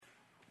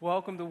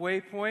Welcome to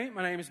Waypoint.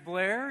 My name is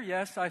Blair.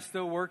 Yes, I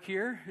still work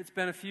here. It's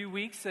been a few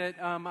weeks that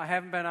I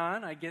haven't been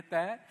on. I get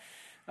that.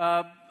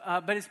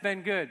 But it's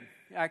been good.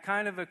 I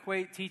kind of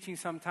equate teaching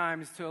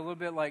sometimes to a little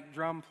bit like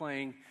drum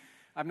playing.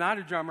 I'm not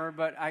a drummer,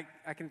 but I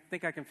can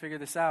figure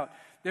this out.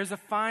 There's a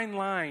fine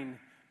line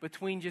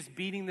between just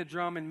beating the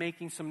drum and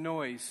making some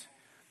noise.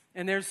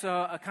 And there's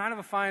a kind of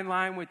a fine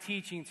line with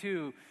teaching,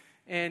 too.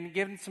 And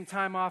giving some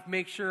time off,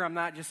 make sure I'm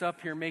not just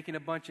up here making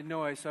a bunch of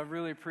noise. So I've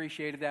really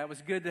appreciated that. It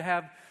was good to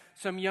have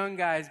some young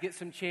guys get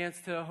some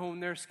chance to hone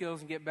their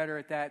skills and get better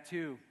at that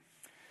too.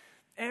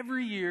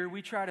 Every year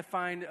we try to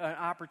find an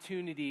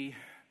opportunity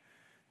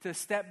to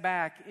step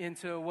back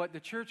into what the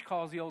church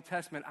calls the Old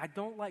Testament. I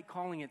don't like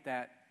calling it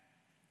that.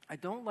 I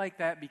don't like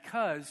that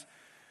because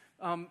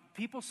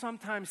people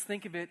sometimes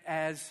think of it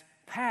as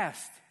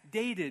past,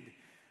 dated,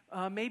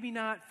 maybe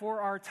not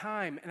for our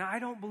time. And I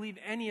don't believe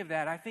any of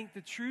that. I think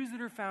the truths that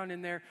are found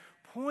in there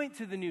point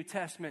to the New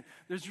Testament.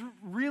 There's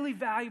really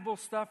valuable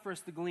stuff for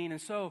us to glean.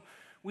 And so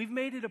we've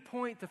made it a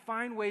point to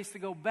find ways to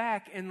go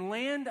back and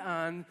land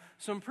on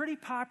some pretty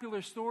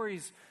popular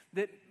stories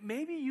that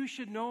maybe you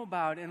should know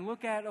about and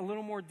look at a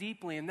little more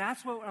deeply. And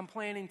that's what I'm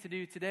planning to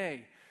do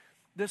today.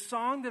 The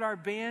song that our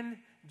band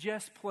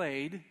just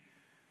played,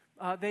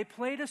 they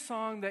played a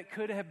song that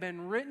could have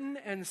been written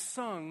and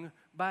sung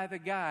by the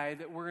guy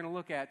that we're going to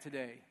look at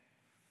today.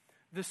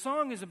 The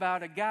song is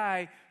about a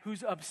guy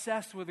who's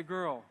obsessed with a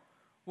girl,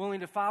 willing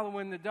to follow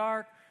in the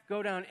dark,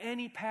 go down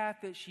any path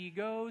that she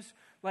goes,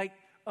 like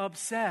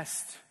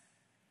obsessed,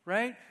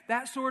 right?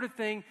 That sort of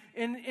thing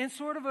in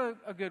sort of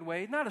a good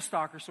way, not a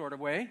stalker sort of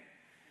way.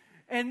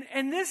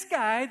 And this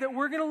guy that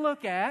we're going to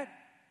look at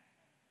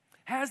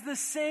has the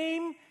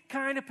same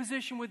kind of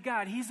position with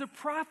God. He's a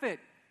prophet.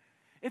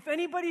 If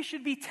anybody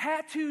should be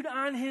tattooed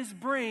on his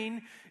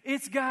brain,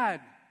 it's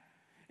God.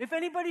 If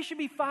anybody should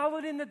be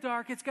followed in the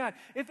dark, it's God.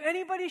 If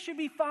anybody should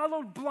be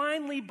followed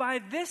blindly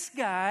by this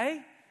guy,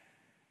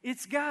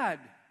 it's God.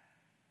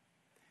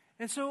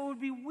 And so it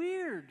would be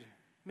weird,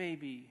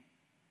 maybe,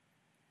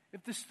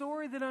 if the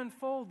story that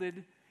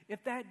unfolded,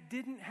 if that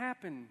didn't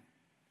happen.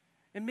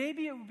 And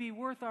maybe it would be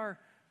worth our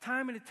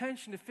time and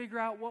attention to figure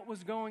out what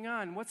was going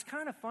on. What's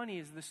kind of funny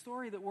is the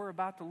story that we're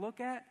about to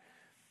look at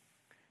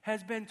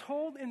has been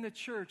told in the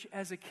church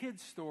as a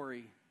kid's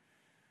story,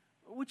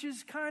 which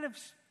is kind of,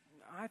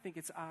 I think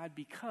it's odd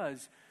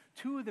because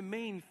two of the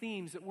main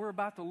themes that we're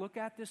about to look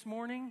at this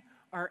morning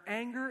are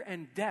anger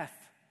and death.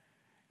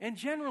 And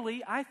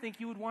generally, I think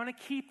you would want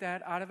to keep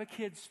that out of a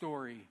kid's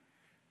story,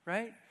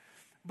 right?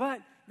 But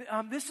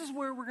this is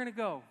where we're going to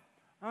go.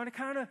 I want to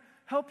kind of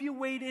help you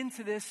wade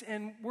into this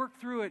and work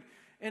through it.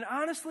 And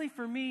honestly,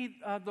 for me,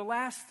 the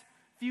last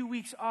few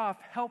weeks off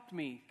helped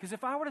me. Because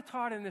if I would have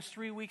taught in this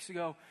 3 weeks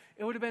ago,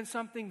 it would have been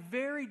something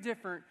very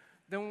different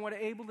than what I'm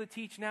able to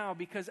teach now.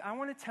 Because I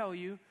want to tell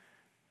you,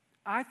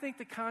 I think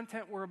the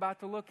content we're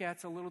about to look at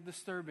is a little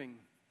disturbing.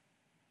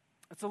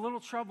 It's a little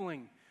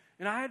troubling.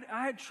 And I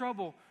had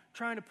trouble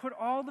trying to put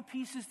all the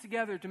pieces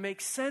together to make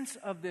sense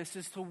of this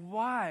as to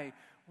why,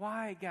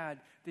 God,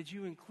 did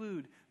you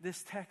include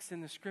this text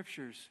in the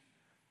Scriptures?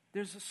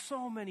 There's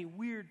so many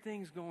weird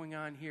things going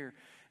on here.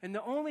 And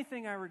the only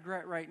thing I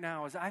regret right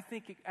now is I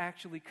think it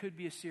actually could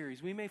be a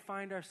series. We may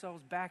find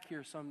ourselves back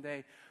here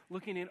someday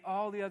looking at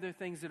all the other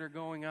things that are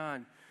going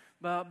on.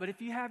 But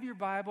if you have your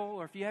Bible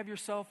or if you have your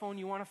cell phone,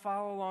 you want to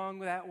follow along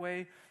that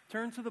way,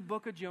 turn to the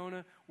book of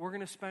Jonah. We're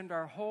going to spend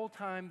our whole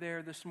time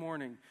there this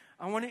morning.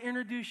 I want to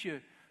introduce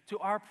you to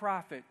our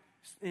prophet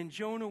in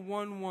Jonah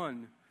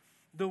 1:1.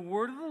 The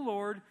word of the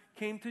Lord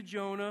came to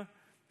Jonah,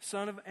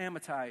 son of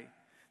Amittai.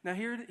 Now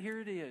here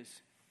it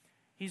is.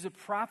 He's a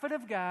prophet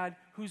of God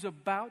who's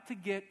about to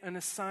get an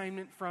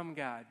assignment from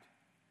God.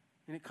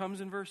 And it comes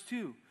in verse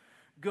 2.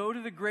 Go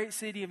to the great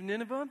city of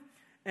Nineveh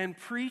and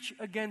preach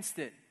against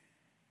it.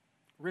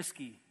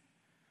 Risky,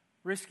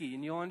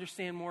 and you'll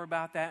understand more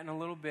about that in a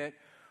little bit.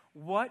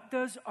 What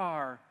does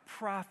our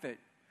prophet,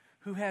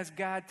 who has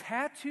God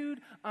tattooed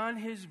on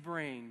his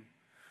brain,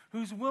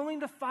 who's willing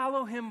to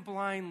follow him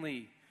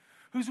blindly,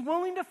 who's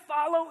willing to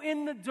follow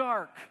in the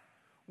dark,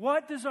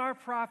 what does our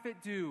prophet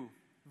do?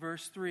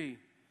 Verse 3,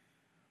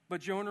 but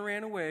Jonah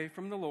ran away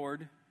from the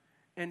Lord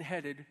and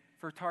headed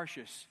for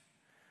Tarshish.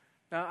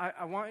 Now,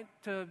 I want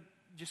to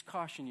just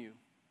caution you.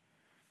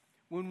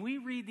 When we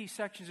read these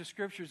sections of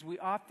Scriptures, we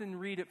often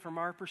read it from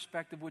our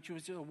perspective, which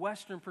was a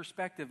Western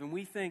perspective, and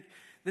we think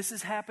this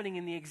is happening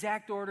in the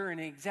exact order and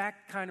the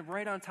exact kind of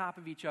right on top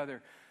of each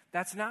other.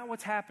 That's not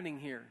what's happening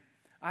here.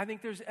 I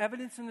think there's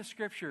evidence in the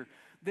Scripture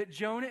that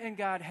Jonah and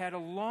God had a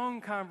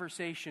long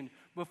conversation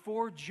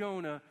before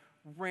Jonah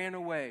ran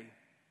away.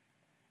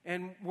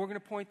 And we're going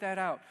to point that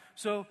out.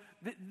 So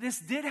this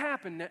did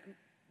happen,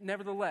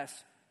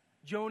 nevertheless.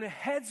 Jonah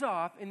heads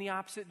off in the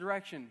opposite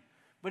direction.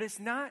 But it's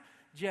not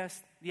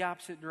just the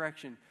opposite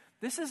direction.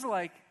 This is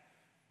like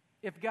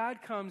if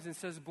God comes and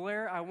says,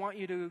 Blair, I want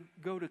you to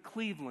go to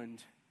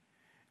Cleveland.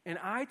 And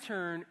I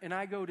turn and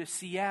I go to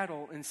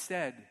Seattle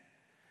instead.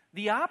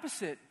 The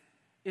opposite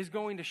is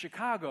going to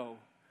Chicago.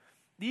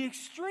 The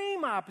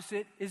extreme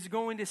opposite is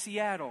going to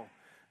Seattle.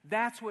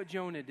 That's what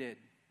Jonah did.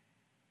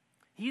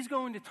 He's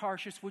going to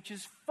Tarshish, which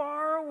is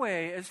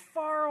as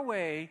far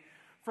away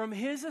from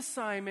his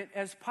assignment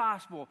as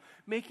possible,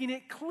 making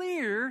it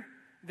clear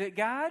that,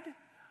 God,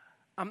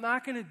 I'm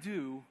not going to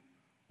do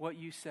what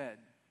you said.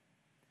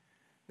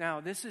 Now,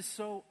 this is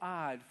so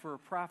odd for a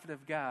prophet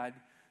of God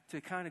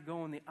to kind of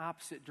go in the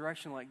opposite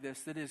direction like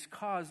this, that has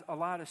caused a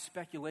lot of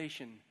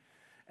speculation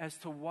as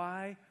to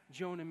why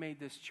Jonah made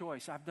this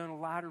choice. I've done a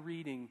lot of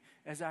reading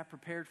as I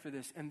prepared for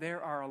this, and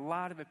there are a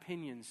lot of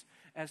opinions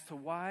as to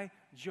why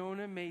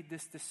Jonah made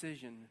this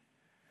decision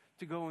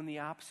to go in the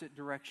opposite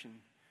direction.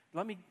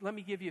 Let me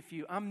give you a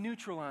few. I'm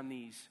neutral on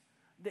these.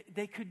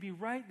 They could be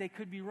right, they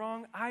could be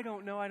wrong. I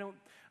don't know. I don't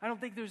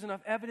think there's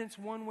enough evidence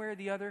one way or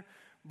the other,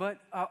 but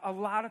a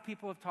lot of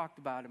people have talked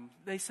about him.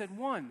 They said,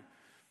 one,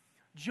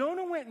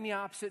 Jonah went in the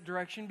opposite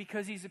direction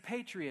because he's a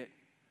patriot.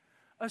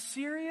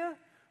 Assyria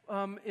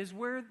is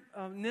where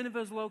Nineveh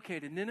is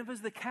located. Nineveh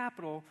is the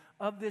capital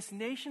of this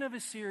nation of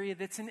Assyria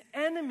that's an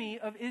enemy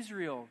of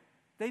Israel.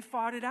 They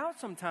fought it out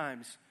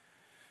sometimes.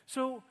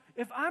 So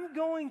if I'm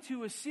going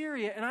to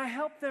Assyria and I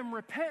help them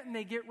repent and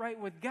they get right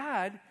with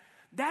God,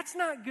 that's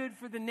not good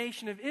for the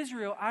nation of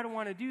Israel. I don't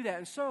want to do that.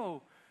 And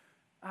so,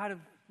 out of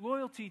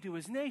loyalty to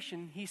his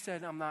nation, he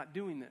said, I'm not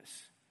doing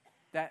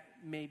this.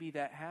 Maybe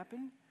that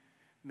happened.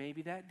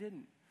 Maybe that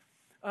didn't.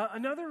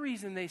 Another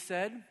reason they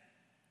said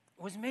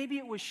was maybe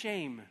it was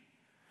shame.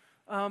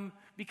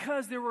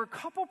 Because there were a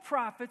couple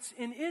prophets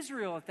in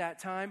Israel at that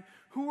time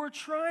who were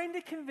trying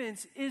to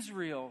convince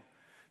Israel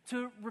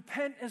to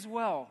repent as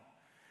well.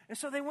 And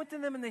so they went to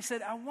them and they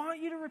said, I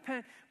want you to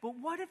repent, but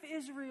what if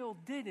Israel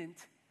didn't?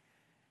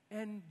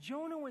 And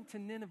Jonah went to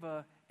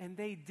Nineveh and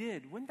they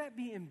did. Wouldn't that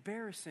be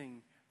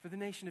embarrassing for the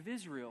nation of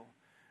Israel?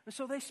 And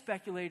so they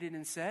speculated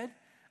and said,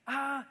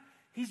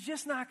 he's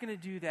just not going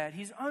to do that.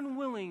 He's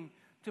unwilling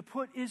to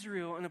put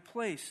Israel in a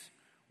place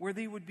where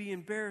they would be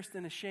embarrassed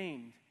and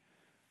ashamed.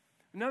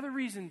 Another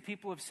reason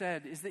people have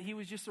said is that he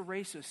was just a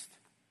racist.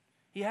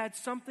 He had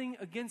something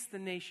against the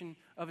nation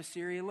of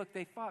Assyria. Look,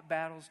 they fought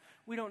battles.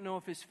 We don't know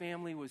if his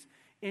family was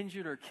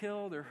injured or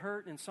killed or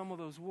hurt in some of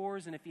those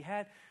wars. And if he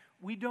had,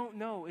 we don't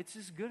know. It's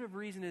as good of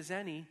reason as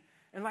any.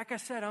 And like I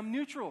said, I'm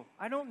neutral.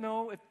 I don't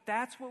know if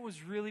that's what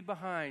was really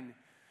behind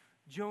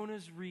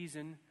Jonah's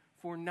reason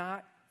for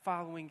not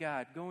following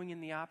God, going in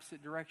the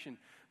opposite direction.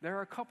 There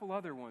are a couple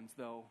other ones,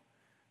 though,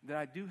 that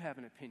I do have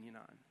an opinion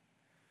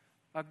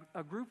on.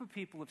 A group of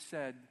people have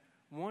said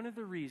one of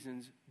the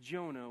reasons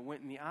Jonah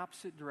went in the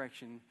opposite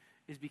direction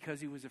is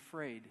because he was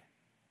afraid.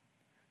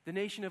 The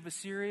nation of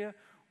Assyria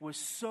was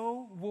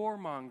so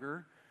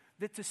warmonger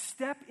that to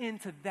step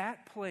into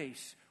that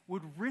place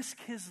would risk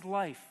his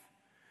life.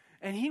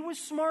 And he was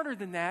smarter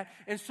than that,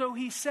 and so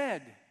he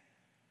said,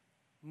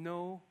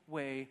 no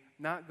way,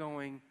 not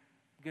going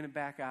to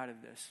back out of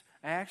this.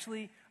 I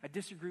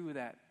disagree with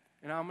that.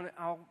 And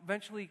I'll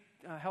eventually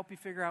help you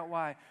figure out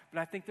why. But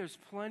I think there's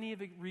plenty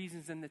of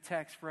reasons in the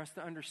text for us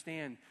to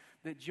understand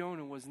that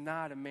Jonah was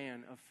not a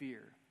man of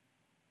fear.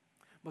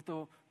 But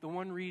the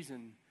one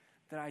reason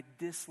that I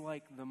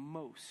dislike the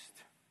most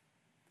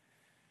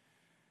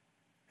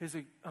is,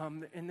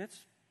 and that's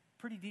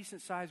a pretty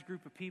decent-sized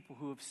group of people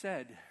who have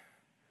said,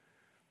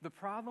 the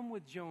problem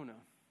with Jonah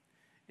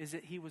is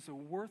that he was a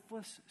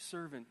worthless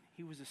servant.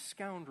 He was a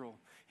scoundrel.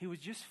 He was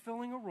just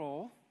filling a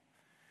role,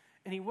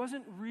 and he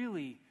wasn't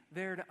really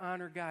there to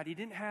honor God. He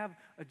didn't have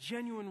a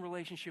genuine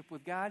relationship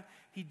with God.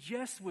 He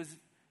just was,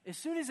 as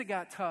soon as it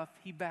got tough,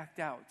 he backed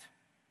out.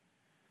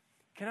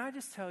 Can I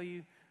just tell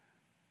you,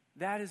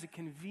 that is a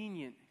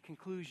convenient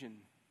conclusion.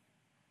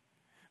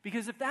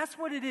 Because if that's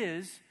what it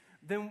is,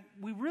 then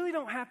we really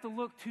don't have to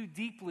look too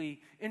deeply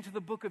into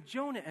the book of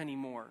Jonah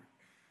anymore.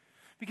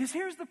 Because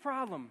here's the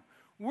problem.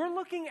 We're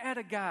looking at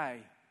a guy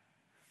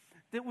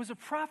that was a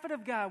prophet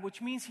of God,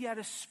 which means he had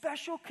a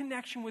special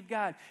connection with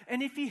God.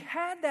 And if he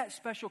had that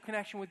special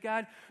connection with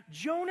God,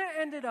 Jonah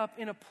ended up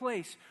in a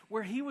place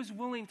where he was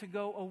willing to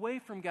go away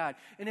from God.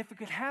 And if it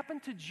could happen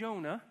to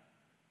Jonah,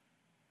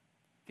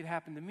 it could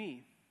happen to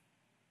me.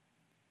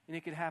 And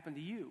it could happen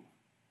to you.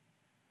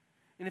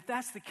 And if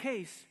that's the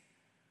case,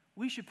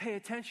 we should pay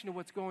attention to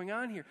what's going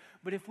on here.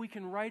 But if we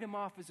can write him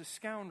off as a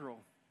scoundrel,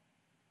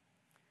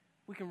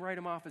 we can write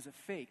him off as a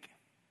fake.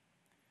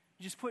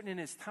 Just putting in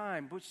his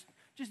time, but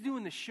just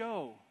doing the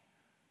show.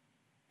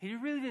 He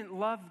really didn't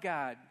love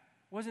God,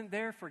 wasn't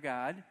there for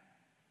God.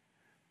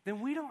 Then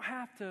we don't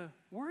have to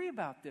worry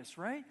about this,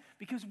 right?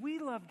 Because we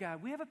love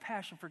God. We have a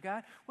passion for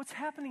God. What's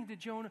happening to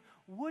Jonah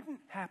wouldn't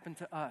happen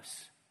to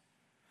us.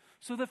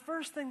 So the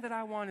first thing that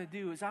I want to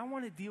do is I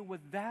want to deal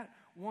with that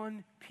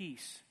one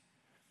piece.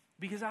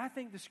 Because I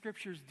think the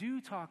scriptures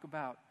do talk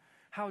about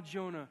how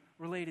Jonah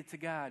related to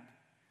God.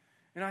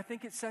 And I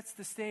think it sets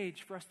the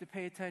stage for us to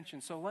pay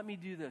attention. So let me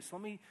do this.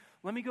 Let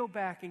me go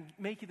back and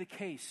make you the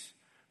case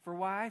for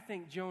why I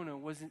think Jonah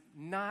was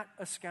not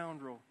a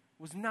scoundrel,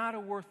 was not a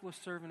worthless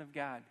servant of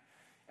God,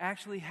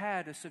 actually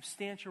had a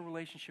substantial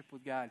relationship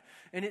with God.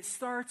 And it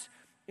starts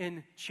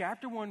in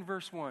chapter 1,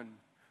 verse 1.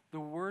 The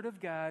word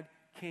of God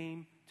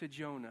came to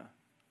Jonah.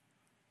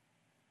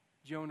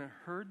 Jonah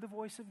heard the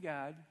voice of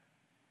God.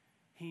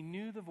 He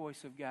knew the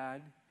voice of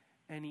God,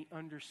 and he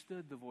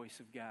understood the voice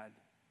of God.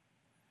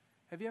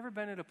 Have you ever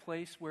been at a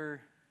place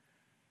where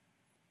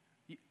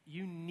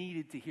you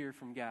needed to hear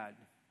from God?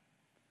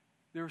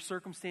 There were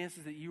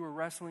circumstances that you were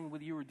wrestling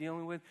with, you were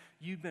dealing with.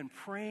 You've been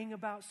praying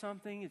about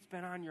something. It's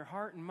been on your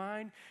heart and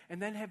mind.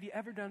 And then have you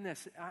ever done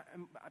this?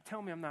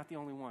 Tell me I'm not the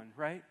only one,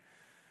 right?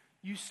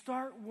 You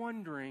start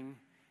wondering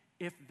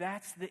if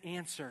that's the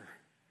answer,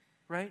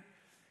 right?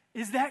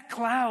 Is that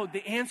cloud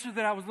the answer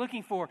that I was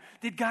looking for?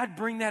 Did God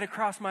bring that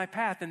across my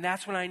path and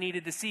that's what I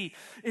needed to see?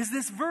 Is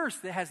this verse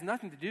that has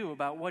nothing to do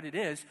about what it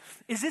is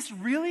this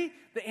really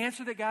the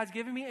answer that God's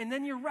given me? And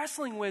then you're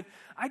wrestling with,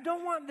 I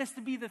don't want this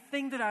to be the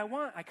thing that I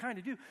want. I kind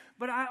of do.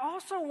 But I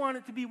also want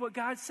it to be what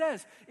God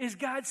says. Is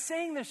God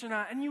saying this or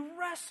not? And you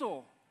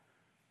wrestle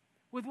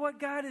with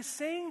what God is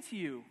saying to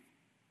you.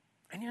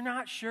 And you're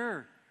not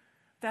sure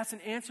if that's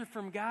an answer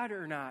from God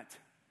or not.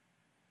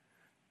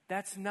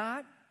 That's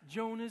not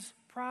Jonah's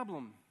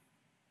problem.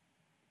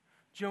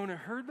 Jonah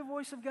heard the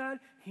voice of God.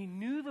 He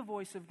knew the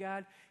voice of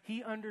God.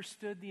 He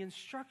understood the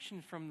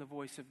instruction from the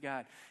voice of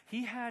God.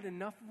 He had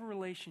enough of a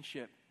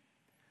relationship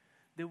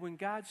that when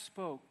God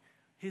spoke,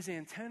 his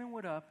antenna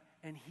went up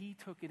and he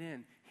took it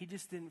in. He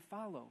just didn't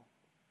follow.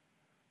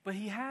 But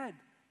he had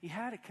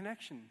a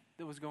connection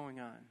that was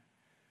going on.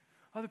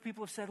 Other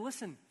people have said,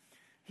 listen,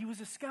 he was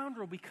a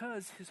scoundrel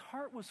because his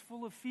heart was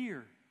full of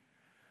fear.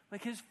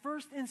 Like his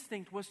first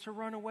instinct was to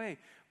run away.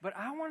 But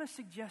I want to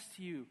suggest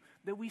to you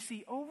that we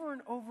see over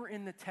and over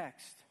in the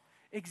text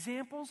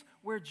examples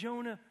where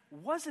Jonah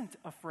wasn't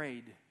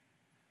afraid.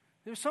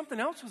 There was something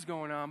else was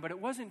going on, but it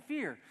wasn't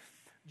fear.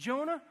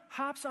 Jonah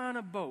hops on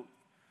a boat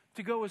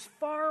to go as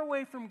far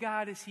away from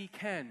God as he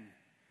can.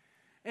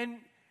 And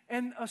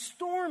a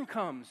storm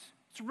comes.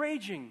 It's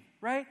raging,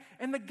 right?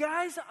 And the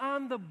guys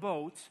on the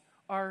boat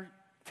are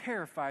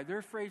terrified. They're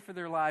afraid for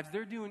their lives.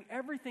 They're doing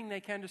everything they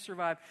can to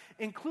survive,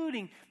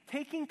 including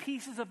taking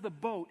pieces of the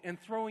boat and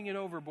throwing it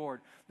overboard.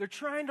 They're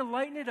trying to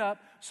lighten it up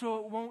so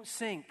it won't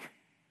sink.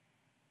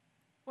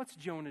 What's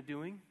Jonah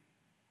doing?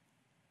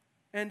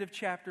 End of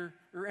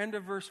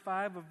verse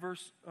 5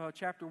 of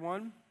chapter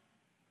 1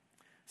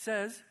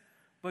 says,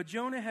 "But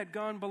Jonah had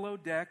gone below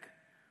deck,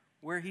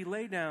 where he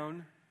lay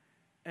down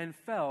and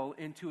fell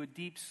into a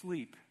deep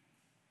sleep."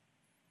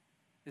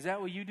 Is that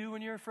what you do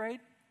when you're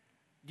afraid?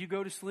 Do you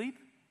go to sleep?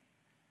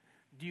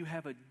 Do you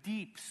have a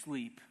deep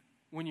sleep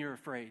when you're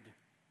afraid?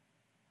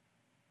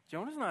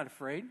 Jonah's not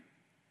afraid.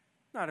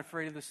 Not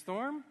afraid of the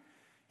storm.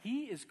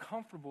 He is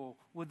comfortable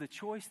with the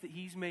choice that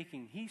he's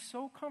making. He's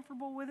so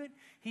comfortable with it,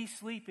 he's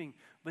sleeping.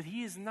 But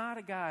he is not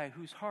a guy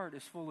whose heart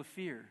is full of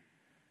fear.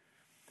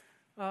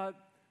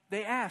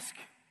 They ask,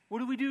 what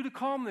do we do to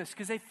calm this?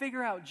 Because they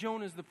figure out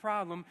Jonah's the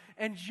problem.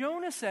 And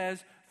Jonah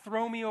says,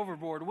 throw me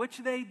overboard, which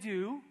they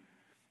do.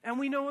 And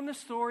we know in the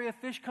story, a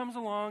fish comes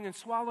along and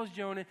swallows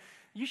Jonah.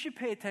 You should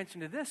pay attention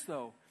to this,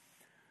 though.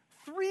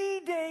 3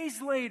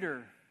 days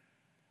later,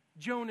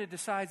 Jonah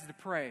decides to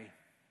pray.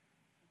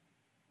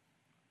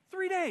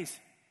 3 days.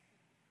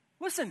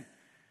 Listen,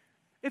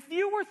 if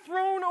you were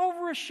thrown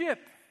over a ship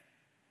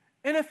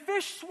and a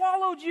fish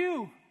swallowed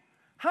you,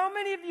 how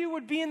many of you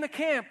would be in the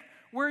camp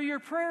where your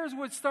prayers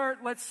would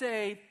start, let's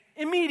say,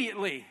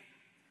 immediately?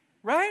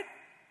 Right?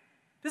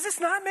 Does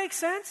this not make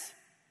sense?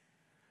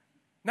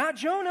 Not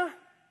Jonah.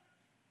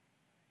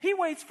 He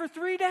waits for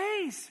 3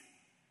 days.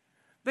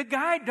 The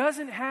guy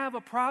doesn't have a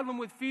problem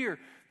with fear.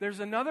 There's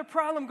another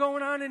problem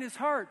going on in his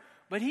heart,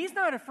 but he's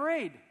not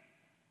afraid.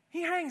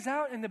 He hangs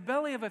out in the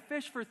belly of a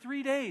fish for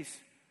 3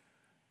 days,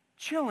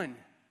 chilling.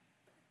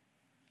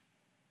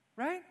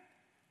 Right?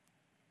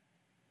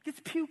 Gets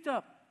puked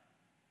up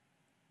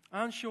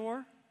on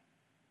shore.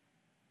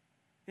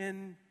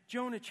 In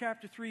Jonah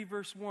chapter 3,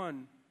 verse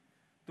 1,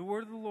 the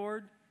word of the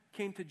Lord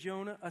came to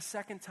Jonah a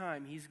second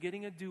time. He's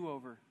getting a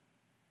do-over.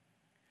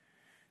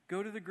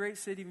 Go to the great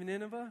city of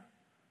Nineveh,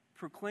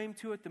 proclaim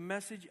to it the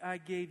message I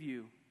gave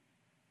you.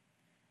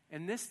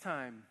 And this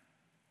time,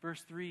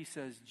 verse 3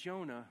 says,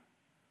 Jonah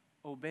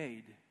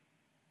obeyed.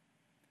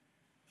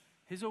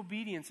 His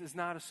obedience is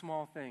not a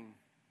small thing.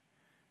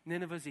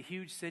 Nineveh is a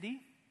huge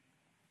city.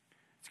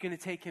 It's going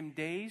to take him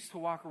days to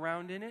walk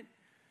around in it,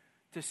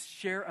 to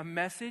share a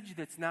message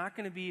that's not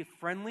going to be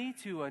friendly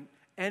to an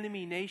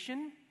enemy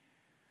nation.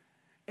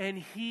 And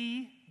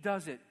he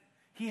does it.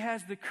 He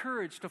has the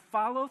courage to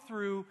follow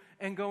through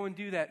and go and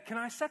do that. Can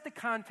I set the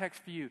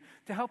context for you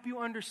to help you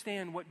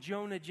understand what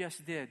Jonah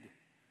just did?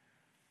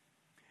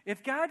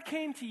 If God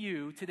came to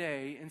you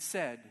today and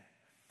said,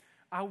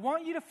 I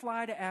want you to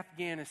fly to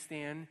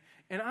Afghanistan,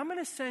 and I'm going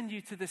to send you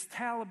to this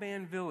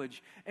Taliban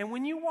village, and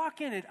when you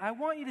walk in it, I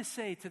want you to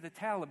say to the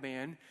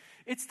Taliban,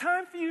 it's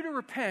time for you to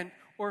repent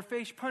or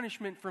face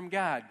punishment from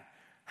God.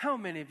 How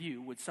many of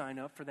you would sign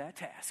up for that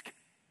task?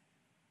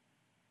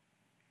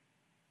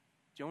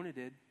 Jonah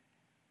did.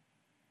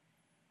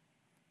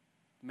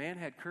 The man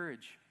had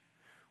courage.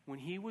 When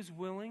he was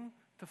willing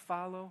to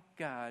follow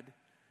God,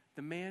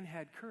 the man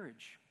had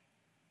courage.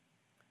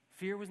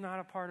 Fear was not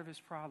a part of his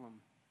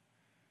problem.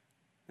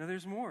 Now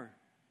there's more.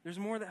 There's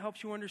more that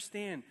helps you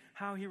understand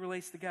how he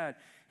relates to God.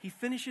 He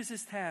finishes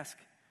his task.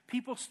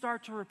 people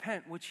start to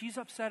repent, which he's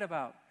upset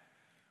about.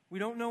 We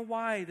don't know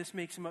why this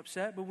makes him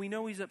upset, but we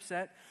know he's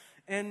upset.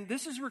 And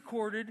this is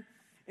recorded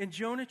in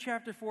Jonah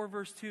chapter 4,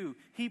 verse 2.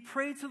 He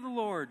prayed to the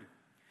Lord,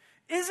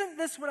 "Isn't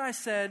this what I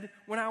said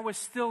when I was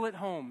still at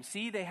home?"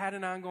 See, they had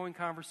an ongoing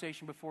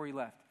conversation before he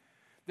left.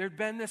 There'd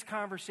been this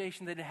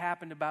conversation that had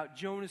happened about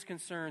Jonah's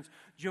concerns,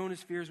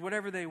 Jonah's fears,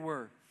 whatever they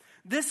were.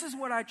 "This is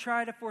what I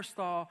tried to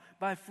forestall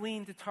by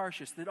fleeing to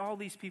Tarshish, that all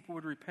these people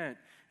would repent."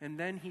 And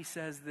then he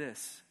says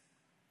this,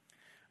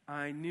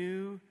 "I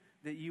knew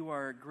that you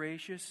are a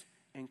gracious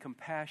and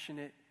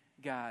compassionate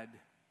God."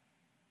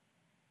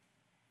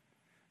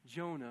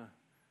 Jonah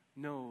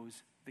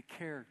knows the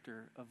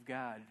character of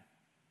God.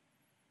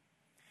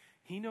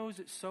 He knows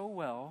it so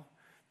well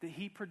that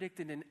he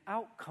predicted an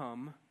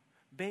outcome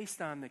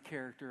based on the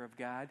character of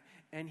God,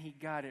 and he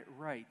got it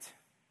right.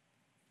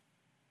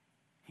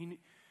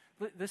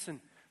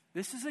 Listen,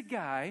 this is a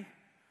guy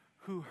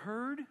who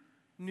heard,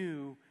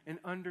 knew, and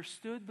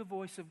understood the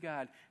voice of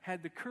God,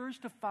 had the courage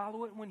to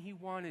follow it when he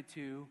wanted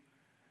to,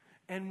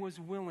 and was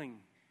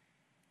willing,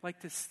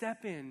 to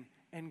step in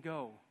and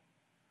go.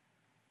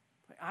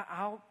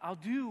 I'll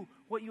do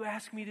what you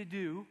ask me to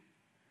do,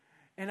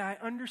 and I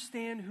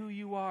understand who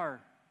you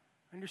are.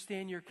 I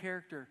understand your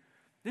character.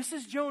 This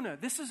is Jonah.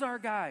 This is our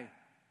guy.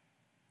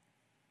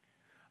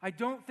 I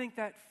don't think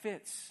that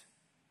fits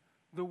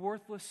the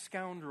worthless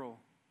scoundrel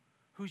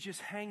who's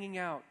just hanging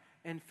out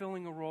and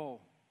filling a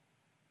role.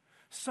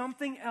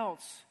 Something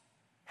else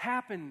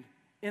happened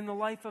in the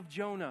life of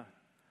Jonah.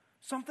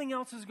 Something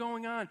else is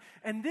going on.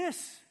 And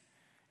this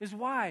is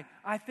why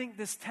I think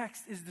this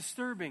text is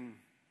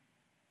disturbing.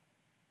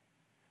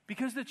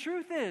 Because the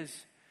truth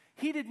is,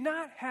 he did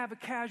not have a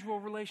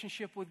casual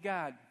relationship with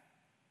God.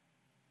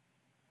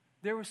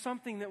 There was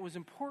something that was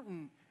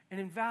important and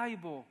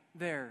invaluable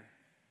there.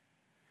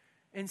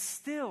 And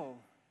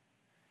still,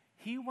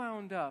 he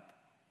wound up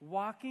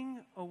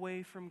walking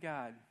away from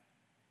God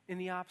in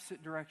the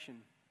opposite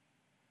direction.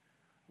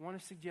 I want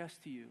to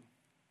suggest to you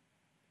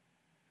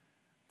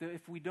that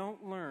if we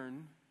don't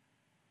learn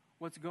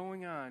what's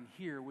going on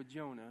here with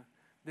Jonah,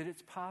 that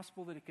it's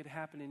possible that it could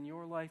happen in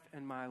your life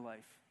and my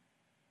life.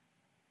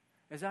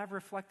 As I've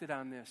reflected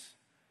on this,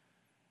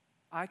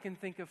 I can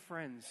think of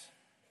friends,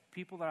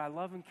 people that I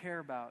love and care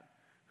about,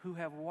 who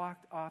have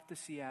walked off to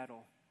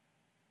Seattle.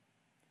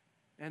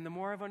 And the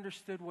more I've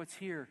understood what's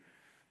here,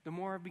 the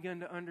more I've begun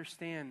to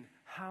understand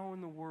how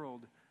in the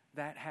world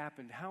that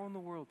happened. How in the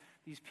world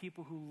these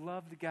people who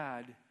loved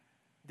God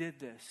did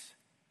this.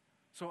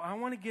 So I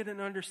want to get an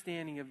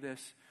understanding of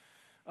this.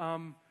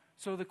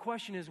 So the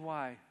question is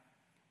why?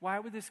 Why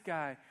would this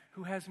guy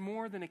who has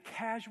more than a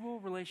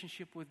casual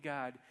relationship with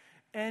God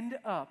end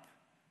up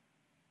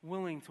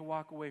willing to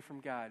walk away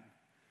from God?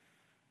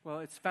 Well,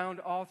 it's found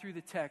all through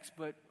the text,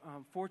 but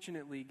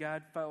fortunately,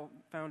 God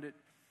found it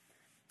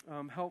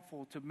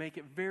helpful to make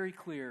it very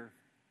clear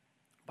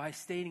by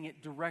stating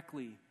it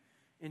directly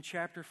in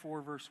chapter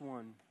 4, verse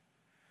 1.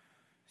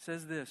 It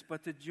says this,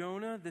 "But to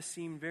Jonah this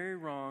seemed very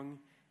wrong,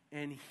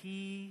 and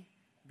he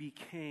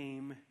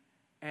became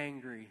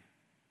angry."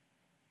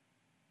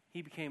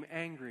 He became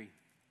angry.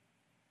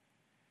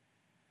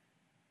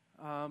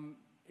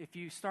 If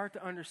you start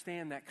to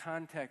understand that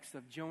context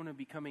of Jonah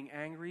becoming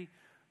angry,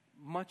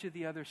 much of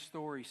the other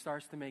story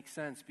starts to make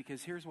sense,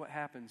 because here's what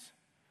happens.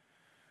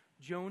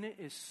 Jonah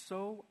is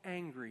so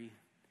angry,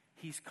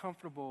 he's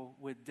comfortable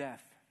with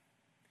death.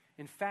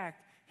 In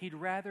fact, he'd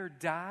rather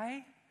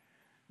die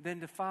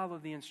than to follow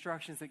the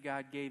instructions that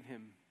God gave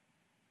him.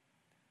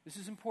 This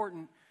is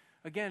important.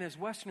 Again, as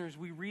Westerners,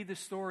 we read the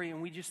story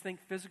and we just think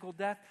physical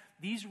death.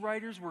 These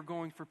writers were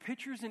going for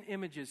pictures and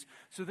images.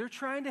 So they're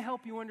trying to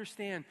help you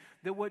understand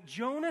that what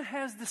Jonah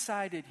has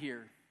decided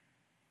here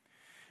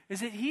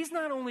is that he's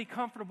not only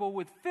comfortable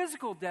with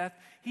physical death,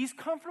 he's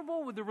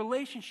comfortable with the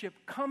relationship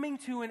coming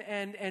to an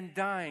end and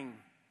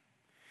dying.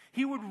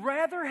 He would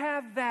rather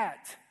have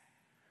that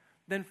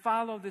than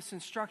follow this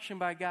instruction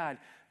by God.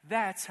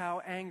 That's how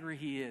angry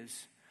he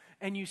is.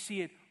 And you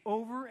see it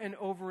over and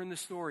over in the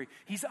story.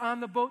 He's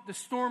on the boat, the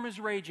storm is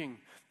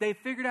raging. They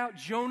figured out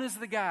Jonah's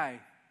the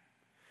guy.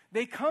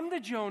 They come to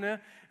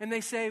Jonah and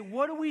they say,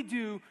 "What do we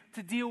do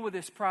to deal with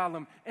this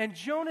problem?" And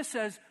Jonah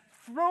says,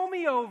 "Throw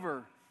me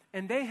over."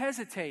 And they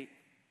hesitate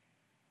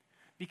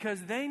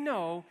because they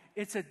know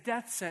it's a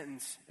death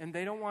sentence and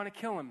they don't want to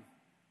kill him.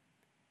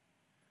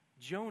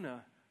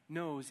 Jonah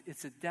knows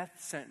it's a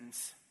death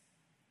sentence.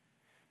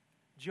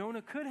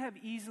 Jonah could have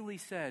easily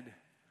said,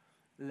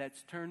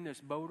 "Let's turn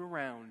this boat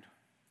around,"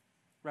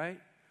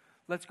 right?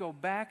 Let's go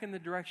back in the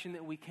direction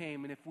that we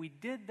came. And if we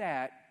did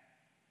that,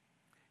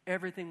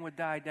 everything would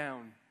die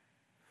down.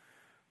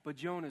 But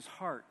Jonah's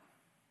heart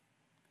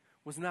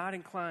was not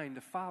inclined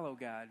to follow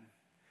God.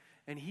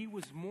 And he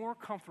was more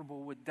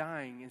comfortable with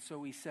dying. And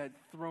so he said,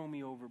 "Throw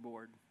me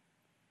overboard."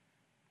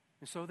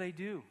 And so they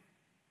do.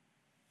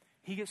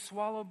 He gets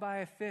swallowed by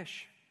a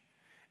fish.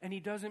 And he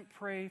doesn't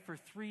pray for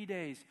 3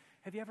 days.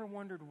 Have you ever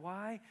wondered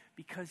why?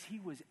 Because he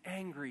was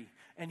angry.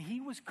 And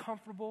he was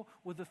comfortable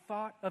with the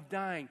thought of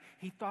dying.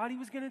 He thought he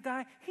was going to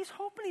die. He's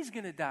hoping he's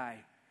going to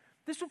die.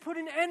 This would put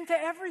an end to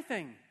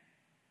everything.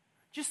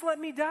 Just let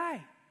me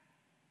die.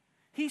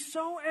 He's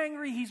so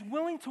angry, he's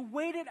willing to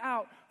wait it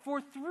out for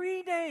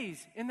 3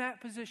 days in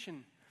that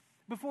position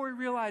before he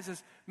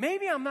realizes,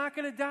 maybe I'm not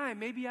going to die.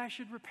 Maybe I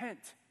should repent.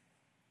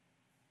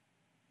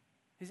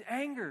 His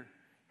anger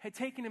had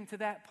taken him to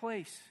that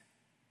place.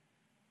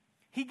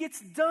 He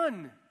gets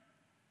done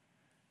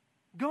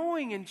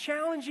going and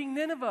challenging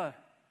Nineveh.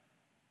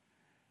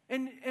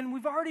 And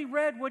we've already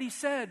read what he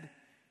said.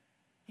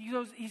 He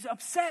goes, he's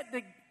upset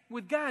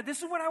with God.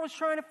 This is what I was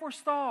trying to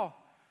forestall.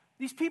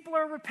 These people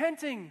are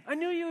repenting. I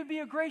knew you would be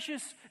a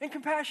gracious and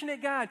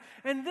compassionate God.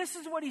 And this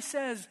is what he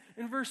says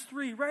in verse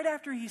 3, right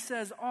after he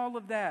says all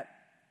of that.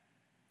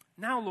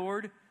 Now,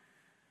 Lord,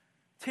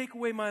 take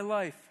away my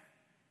life.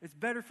 It's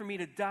better for me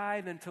to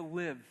die than to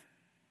live.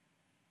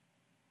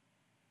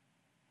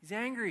 He's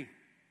angry.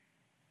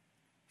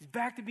 He's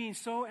back to being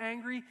so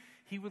angry,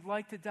 he would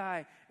like to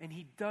die. And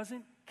he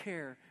doesn't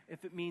care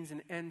if it means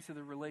an end to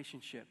the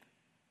relationship.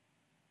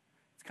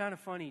 It's kind of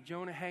funny.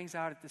 Jonah hangs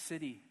out at the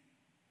city.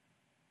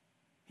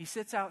 He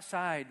sits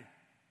outside,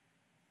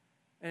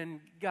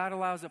 and God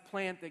allows a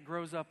plant that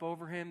grows up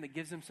over him that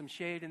gives him some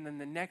shade, and then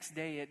the next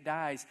day it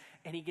dies,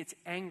 and he gets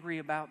angry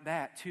about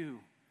that too.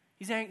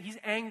 He's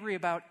angry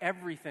about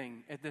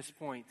everything at this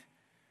point.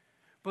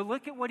 But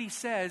look at what he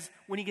says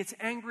when he gets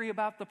angry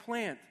about the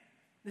plant.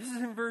 This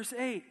is in verse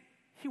 8.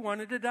 He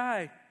wanted to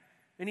die,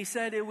 and he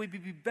said, it would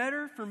be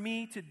better for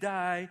me to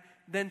die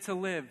than to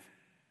live.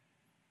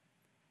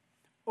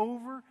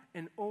 Over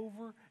and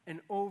over and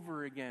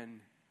over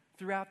again,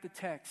 throughout the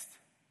text,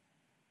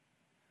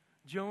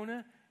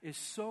 Jonah is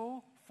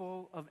so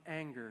full of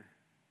anger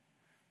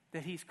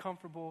that he's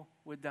comfortable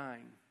with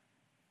dying.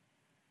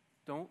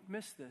 Don't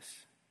miss this.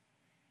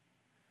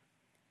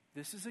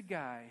 This is a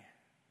guy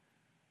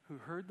who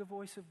heard the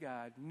voice of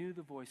God, knew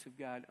the voice of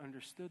God,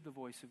 understood the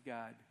voice of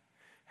God,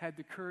 had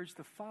the courage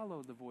to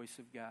follow the voice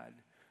of God,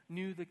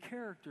 knew the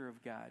character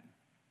of God,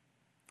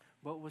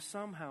 but was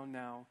somehow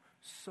now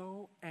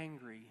so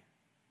angry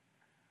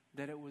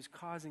that it was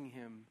causing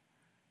him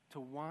to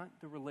want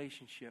the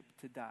relationship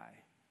to die.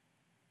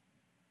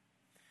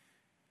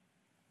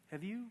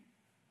 Have you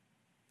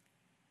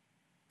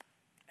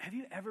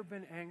ever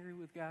been angry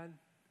with God?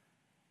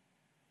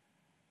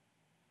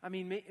 I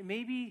mean,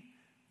 maybe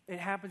it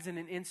happens in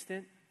an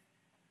instant.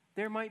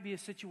 There might be a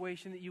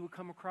situation that you would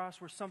come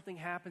across where something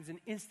happens and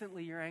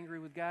instantly you're angry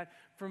with God.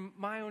 From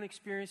my own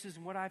experiences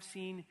and what I've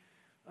seen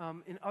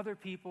in other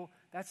people,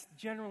 that's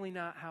generally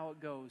not how it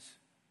goes.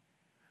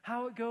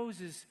 How it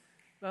goes is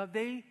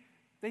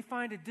they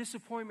find a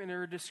disappointment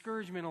or a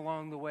discouragement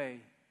along the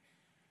way.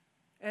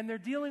 And they're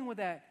dealing with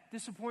that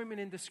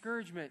disappointment and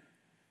discouragement.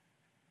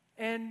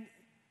 And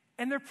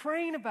they're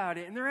praying about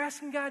it, and they're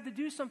asking God to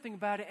do something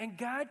about it. And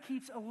God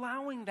keeps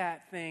allowing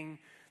that thing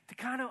to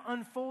kind of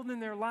unfold in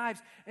their lives.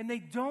 And they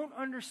don't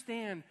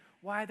understand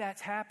why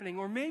that's happening.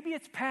 Or maybe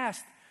it's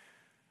past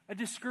a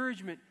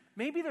discouragement.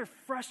 Maybe they're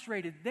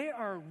frustrated. They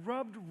are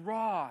rubbed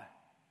raw.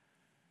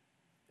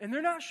 And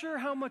they're not sure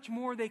how much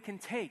more they can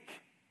take.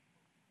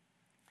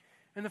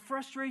 And the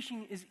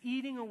frustration is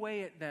eating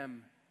away at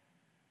them.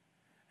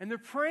 And they're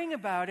praying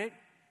about it,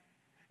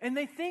 and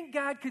they think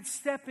God could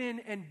step in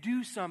and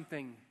do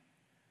something.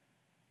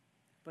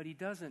 But he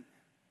doesn't.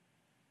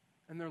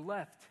 And they're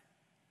left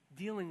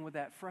dealing with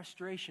that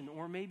frustration,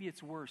 or maybe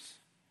it's worse.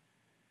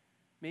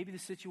 Maybe the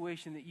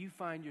situation that you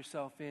find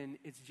yourself in,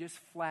 it's just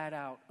flat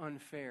out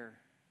unfair.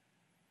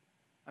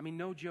 I mean,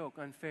 no joke,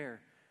 unfair.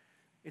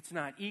 It's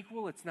not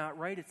equal, it's not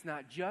right, it's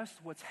not just.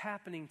 What's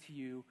happening to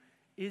you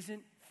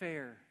isn't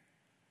fair.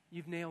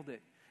 You've nailed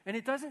it. And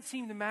it doesn't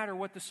seem to matter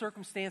what the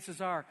circumstances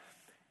are.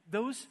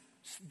 Those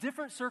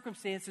different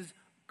circumstances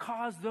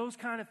cause those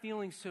kind of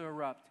feelings to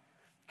erupt.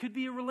 Could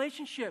be a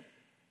relationship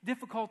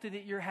difficulty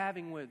that you're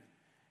having with.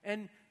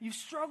 And you've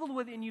struggled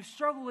with it, and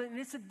and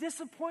it's a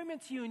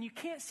disappointment to you, and you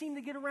can't seem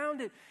to get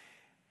around it.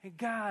 And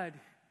God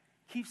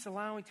keeps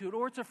allowing to it.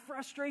 Or it's a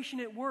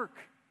frustration at work.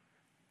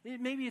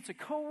 Maybe it's a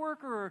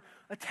coworker or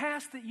a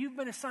task that you've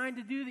been assigned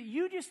to do that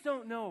you just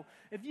don't know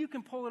if you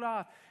can pull it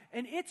off.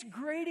 And it's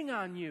grating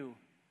on you.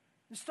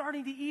 It's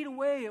starting to eat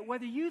away at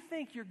whether you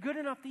think you're good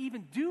enough to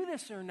even do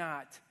this or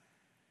not.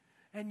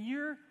 And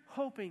you're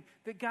hoping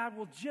that God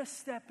will just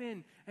step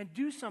in and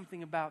do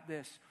something about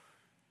this.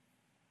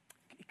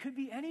 It could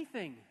be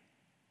anything.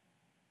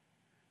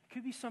 It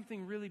could be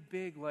something really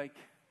big, like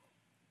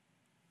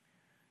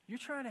you're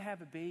trying to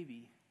have a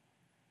baby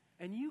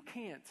and you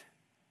can't.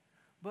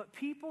 But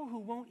people who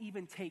won't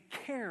even take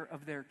care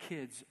of their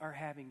kids are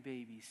having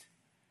babies.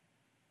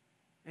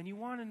 And you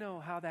want to know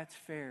how that's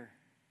fair.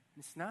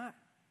 It's not.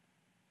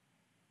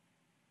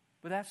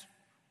 But that's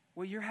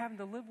what you're having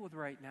to live with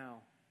right now.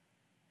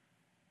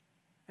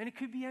 And it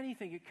could be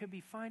anything. It could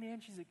be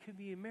finances. It could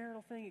be a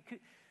marital thing. It could,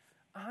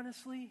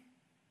 honestly,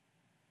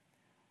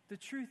 the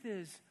truth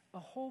is a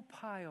whole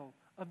pile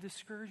of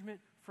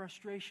discouragement,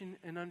 frustration,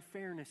 and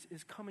unfairness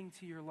is coming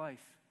to your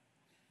life.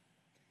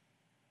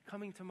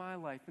 Coming to my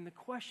life. And the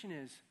question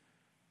is,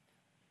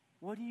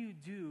 what do you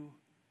do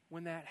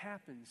when that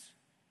happens?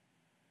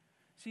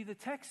 See, the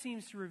text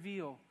seems to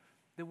reveal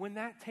that when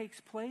that takes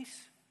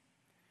place,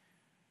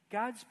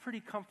 God's pretty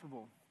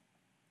comfortable.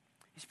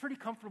 He's pretty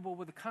comfortable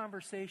with the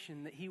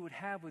conversation that he would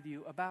have with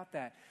you about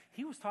that.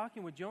 He was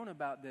talking with Jonah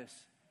about this.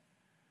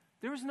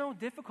 There was no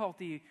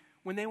difficulty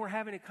when they were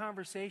having a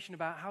conversation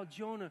about how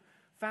Jonah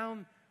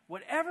found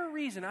whatever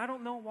reason. I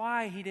don't know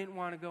why he didn't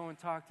want to go and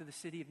talk to the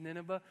city of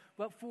Nineveh,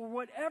 but for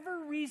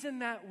whatever reason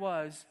that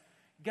was,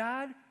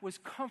 God was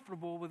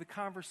comfortable with the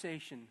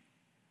conversation.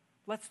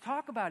 Let's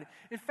talk about it.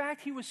 In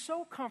fact, he was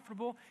so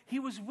comfortable, he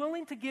was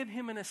willing to give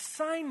him an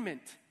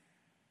assignment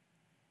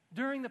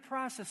during the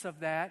process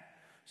of that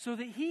so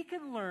that he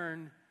could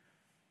learn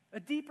a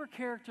deeper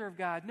character of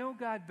God, know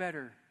God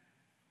better,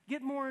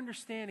 get more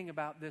understanding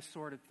about this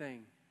sort of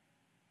thing.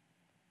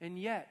 And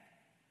yet,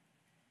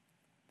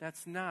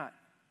 that's not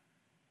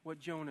what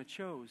Jonah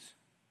chose.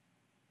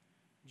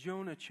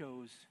 Jonah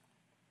chose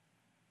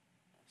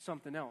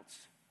something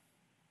else.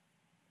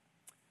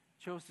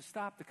 Chose to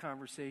stop the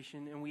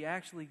conversation, and we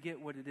actually get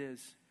what it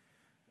is.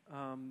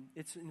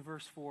 It's in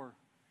verse 4.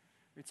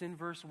 It's in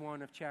verse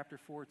 1 of chapter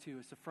 4 too.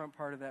 It's the front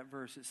part of that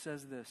verse. It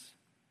says this: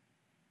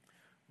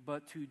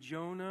 "But to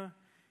Jonah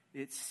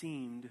it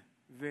seemed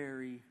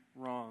very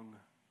wrong."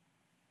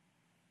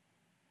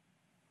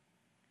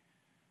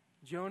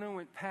 Jonah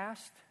went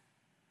past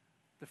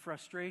the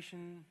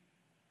frustration,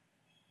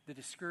 the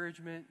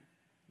discouragement,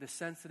 the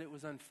sense that it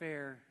was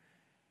unfair,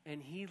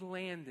 and he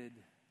landed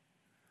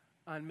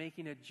on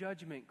making a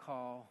judgment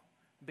call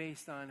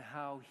based on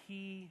how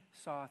he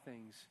saw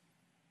things.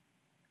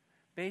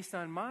 Based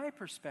on my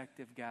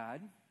perspective,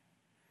 God,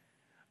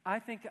 I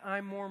think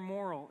I'm more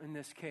moral in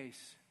this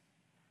case.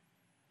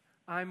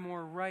 I'm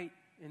more right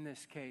in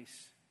this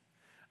case.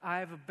 I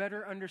have a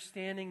better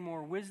understanding,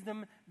 more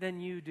wisdom than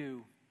you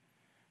do.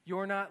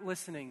 You're not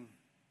listening.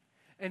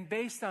 And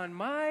based on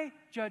my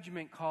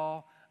judgment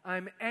call,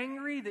 I'm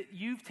angry that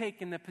you've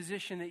taken the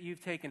position that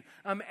you've taken.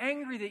 I'm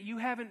angry that you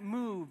haven't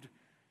moved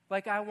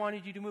like I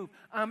wanted you to move.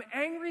 I'm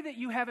angry that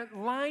you haven't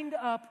lined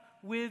up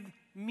with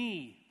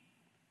me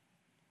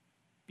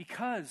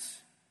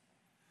because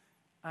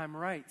I'm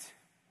right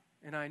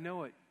and I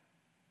know it.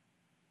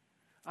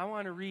 I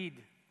want to read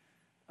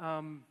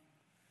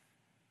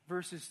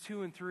verses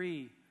 2 and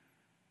 3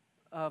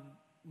 of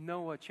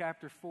Jonah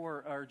chapter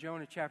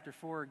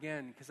 4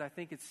 again, because I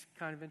think it's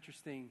kind of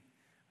interesting.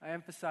 I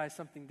emphasize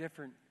something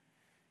different.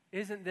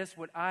 Isn't this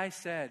what I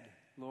said,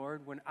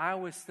 Lord, when I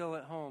was still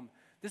at home?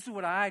 This is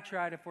what I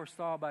tried to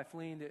forestall by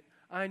fleeing. That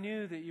I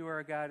knew that you are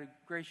a God of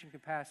gracious and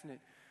compassionate,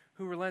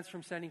 who relents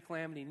from sending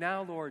calamity.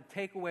 Now, Lord,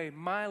 take away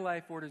my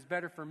life, for it is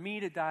better for me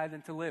to die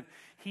than to live.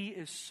 He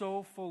is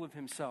so full of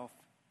himself.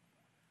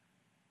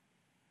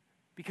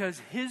 Because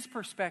his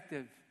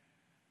perspective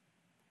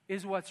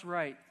is what's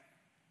right.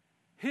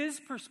 His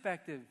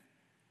perspective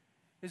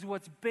is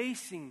what's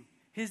basing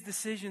his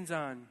decisions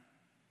on.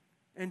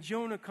 And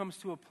Jonah comes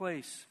to a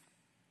place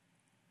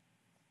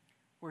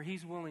where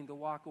he's willing to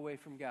walk away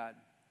from God.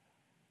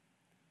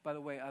 By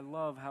the way, I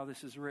love how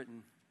this is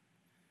written.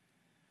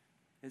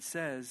 It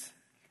says,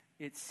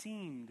 it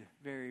seemed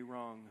very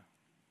wrong.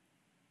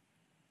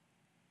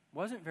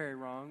 Wasn't very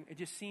wrong, it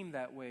just seemed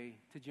that way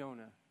to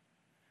Jonah.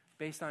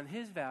 Based on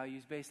his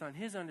values, based on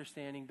his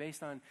understanding,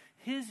 based on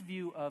his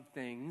view of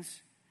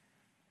things,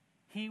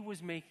 he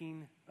was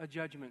making a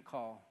judgment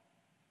call.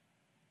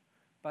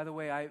 By the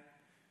way,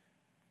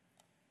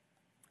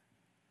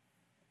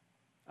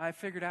 I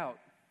figured out,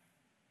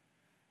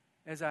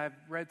 as I've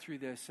read through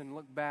this and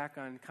looked back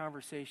on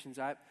conversations,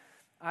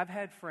 I've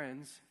had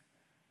friends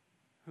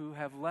who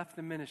have left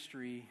the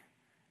ministry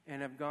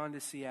and have gone to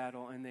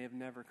Seattle and they have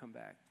never come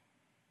back.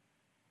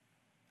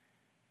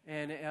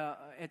 And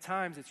at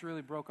times it's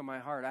really broken my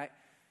heart.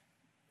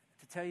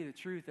 To tell you the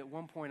truth, at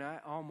one point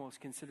I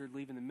almost considered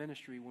leaving the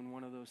ministry when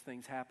one of those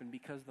things happened,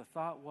 because the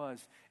thought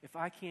was, if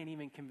I can't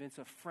even convince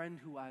a friend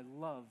who I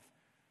love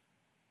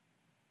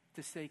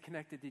to stay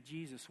connected to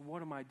Jesus,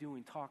 what am I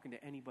doing talking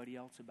to anybody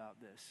else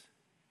about this?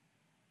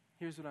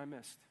 Here's what I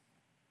missed.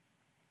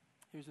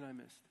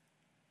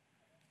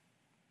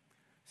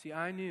 See,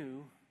 I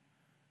knew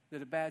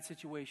that a bad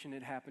situation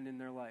had happened in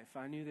their life.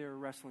 I knew they were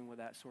wrestling with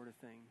that sort of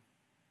thing.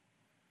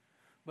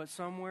 But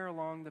somewhere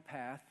along the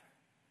path,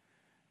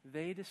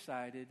 they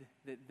decided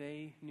that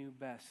they knew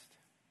best.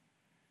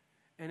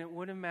 And it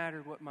wouldn't have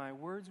mattered what my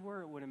words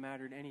were. It wouldn't have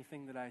mattered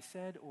anything that I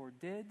said or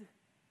did.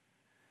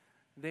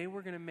 They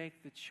were going to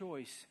make the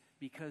choice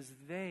because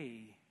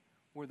they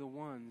were the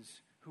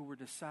ones who were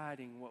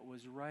deciding what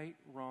was right,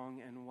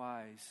 wrong, and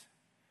wise.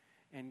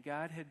 And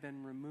God had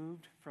been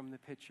removed from the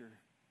picture.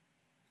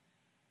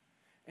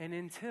 And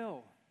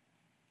until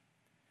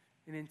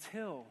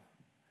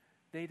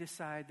they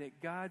decide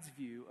that God's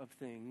view of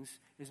things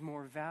is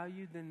more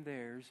valued than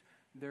theirs,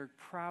 they're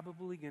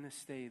probably going to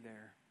stay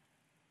there.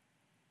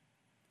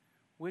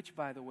 Which,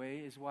 by the way,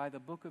 is why the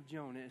book of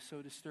Jonah is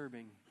so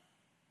disturbing.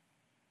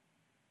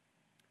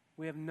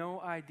 We have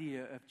no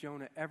idea if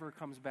Jonah ever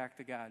comes back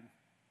to God.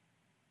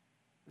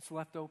 It's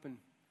left open.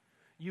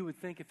 You would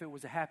think if it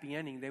was a happy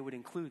ending, they would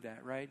include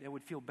that, right? It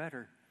would feel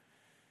better.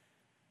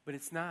 But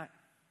it's not.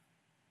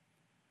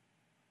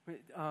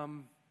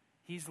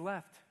 He's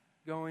left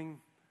going,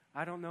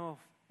 I don't know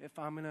if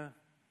I'm going to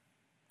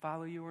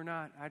follow you or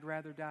not. I'd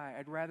rather die.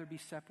 I'd rather be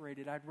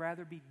separated. I'd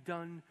rather be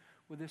done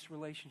with this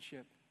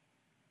relationship.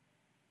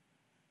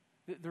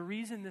 The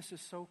reason this is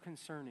so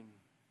concerning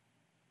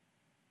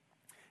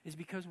is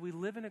because we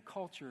live in a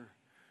culture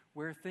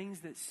where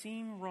things that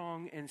seem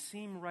wrong and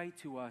seem right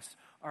to us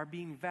are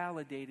being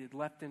validated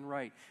left and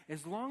right.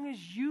 As long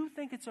as you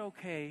think it's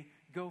okay,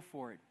 go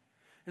for it.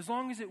 As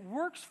long as it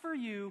works for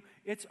you,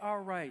 it's all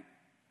right.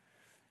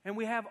 And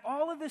we have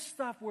all of this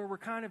stuff where we're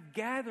kind of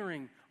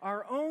gathering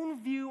our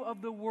own view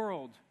of the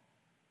world.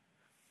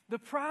 The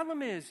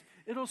problem is,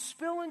 it'll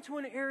spill into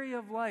an area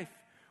of life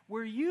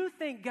where you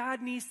think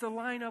God needs to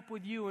line up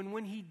with you, and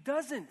when He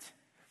doesn't,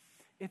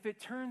 if it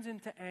turns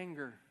into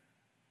anger,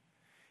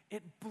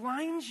 it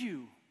blinds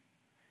you.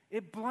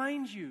 It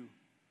blinds you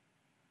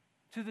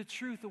to the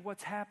truth of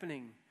what's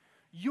happening.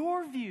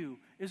 Your view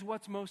is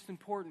what's most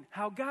important.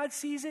 How God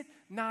sees it,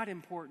 not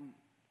important.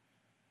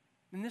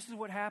 And this is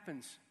what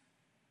happens.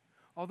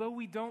 Although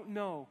we don't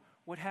know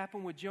what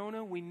happened with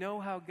Jonah, we know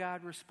how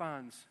God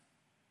responds,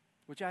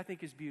 which I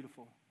think is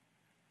beautiful.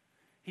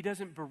 He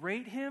doesn't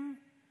berate him.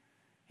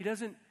 He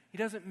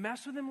doesn't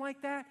mess with him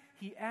like that.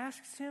 He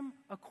asks him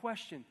a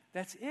question.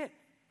 That's it.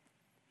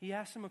 He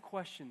asks him a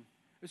question.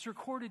 It's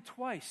recorded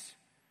twice.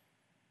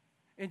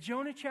 In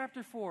Jonah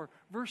chapter 4,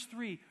 verse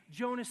 3,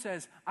 Jonah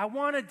says, I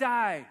want to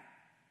die.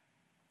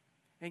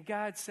 And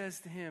God says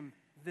to him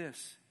the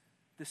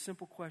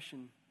simple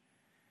question,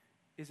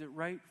 is it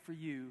right for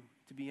you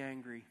to be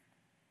angry?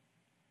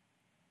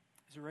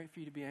 Is it right for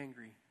you to be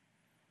angry?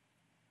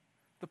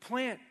 The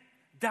plant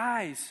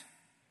dies.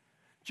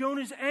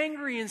 Jonah's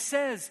angry and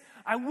says,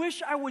 I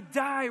wish I would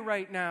die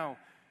right now.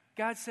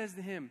 God says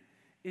to him,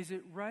 is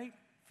it right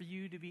for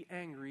you to be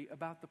angry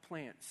about the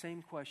plant?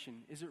 Same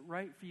question. Is it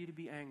right for you to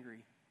be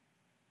angry?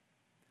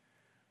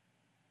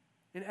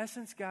 In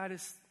essence, God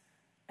is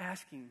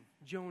asking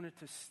Jonah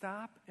to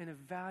stop and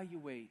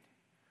evaluate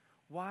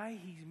why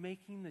he's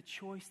making the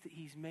choice that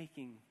he's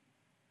making.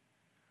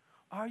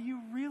 Are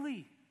you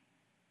really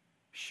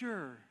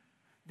sure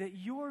that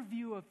your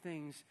view of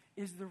things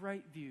is the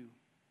right view?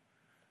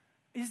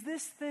 Is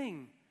this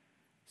thing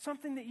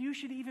something that you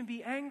should even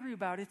be angry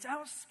about? It's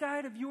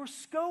outside of your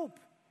scope.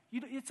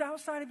 It's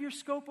outside of your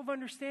scope of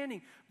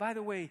understanding. By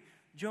the way,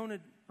 Jonah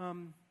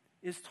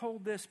is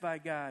told this by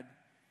God.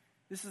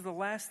 This is the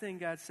last thing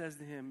God says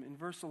to him in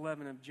verse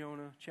 11 of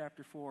Jonah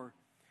chapter 4.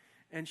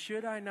 And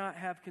should I not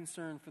have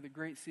concern for the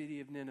great city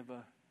of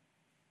Nineveh?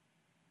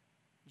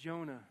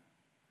 Jonah,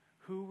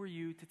 who were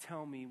you to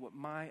tell me what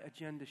my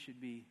agenda should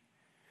be?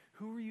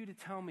 Who are you to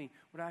tell me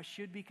what I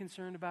should be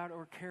concerned about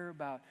or care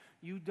about?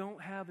 You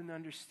don't have an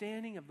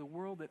understanding of the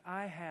world that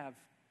I have.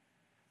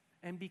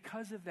 And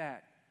because of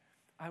that,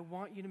 I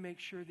want you to make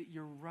sure that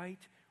you're right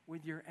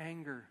with your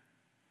anger.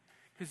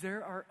 Because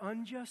there are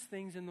unjust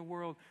things in the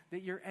world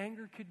that your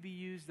anger could be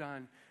used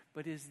on.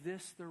 But is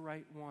this the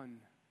right one?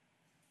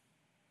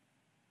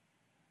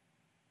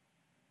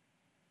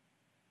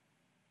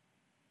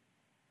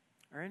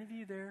 Are any of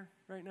you there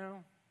right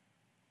now?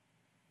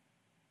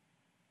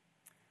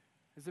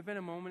 Has there been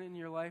a moment in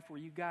your life where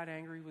you got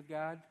angry with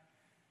God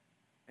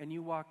and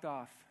you walked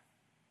off?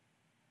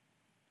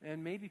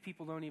 And maybe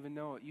people don't even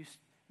know it.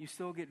 You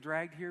still get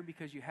dragged here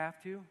because you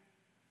have to.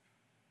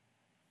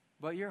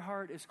 But your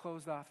heart is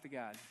closed off to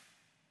God.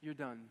 You're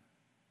done.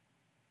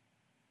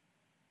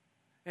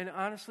 And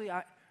honestly,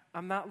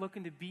 I'm not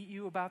looking to beat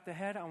you about the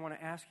head. I want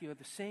to ask you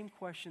the same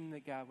question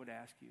that God would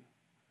ask you.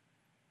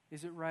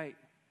 Is it right?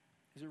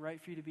 Is it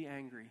right for you to be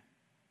angry?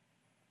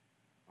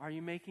 Are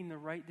you making the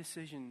right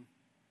decision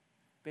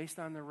based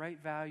on the right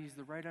values,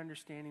 the right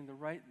understanding, the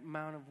right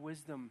amount of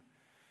wisdom?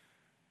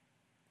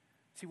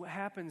 See, what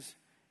happens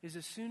is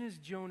as soon as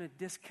Jonah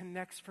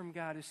disconnects from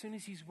God, as soon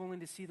as he's willing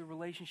to see the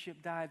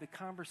relationship die, the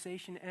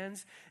conversation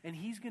ends, and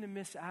he's going to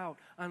miss out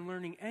on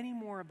learning any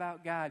more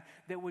about God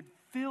that would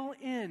fill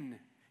in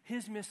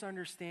his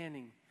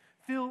misunderstanding,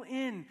 fill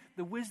in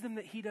the wisdom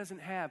that he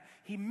doesn't have.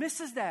 He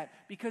misses that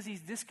because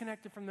he's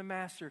disconnected from the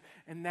Master,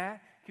 and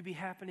that could be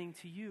happening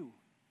to you.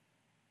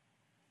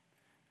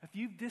 If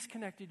you've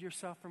disconnected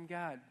yourself from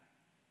God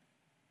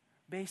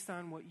based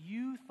on what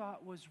you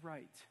thought was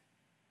right,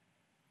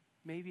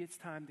 maybe it's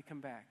time to come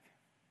back.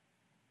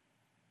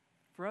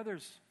 For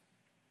others,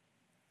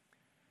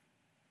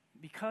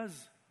 because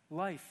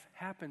life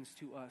happens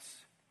to us,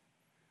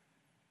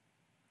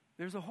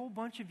 there's a whole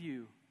bunch of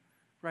you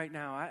right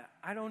now.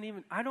 I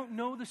don't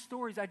know the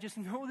stories. I just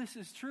know this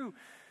is true.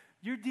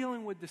 You're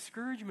dealing with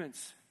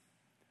discouragements.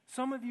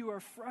 Some of you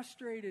are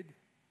frustrated.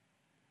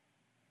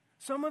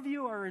 Some of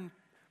you are in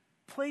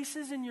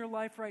places in your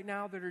life right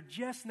now that are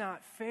just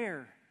not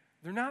fair.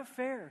 They're not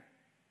fair.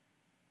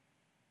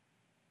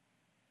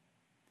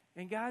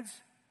 And God's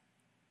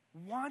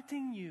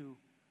wanting you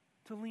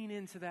to lean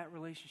into that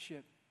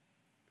relationship.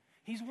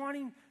 He's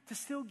wanting to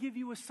still give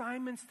you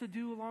assignments to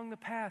do along the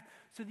path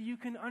so that you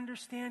can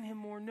understand Him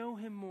more, know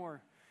Him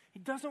more. He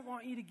doesn't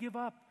want you to give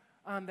up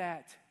on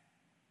that.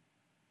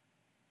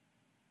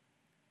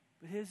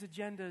 But His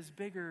agenda is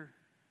bigger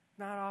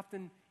not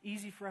often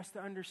easy for us to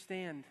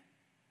understand.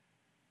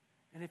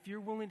 And if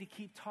you're willing to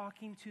keep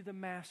talking to the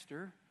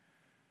Master,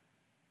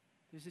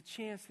 there's a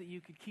chance that you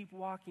could keep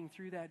walking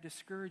through that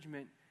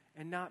discouragement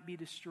and not be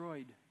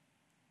destroyed.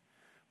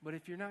 But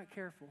if you're not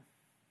careful,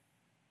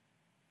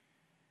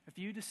 if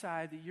you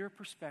decide that your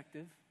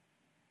perspective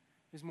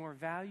is more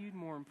valued,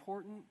 more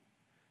important,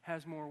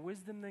 has more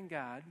wisdom than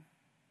God,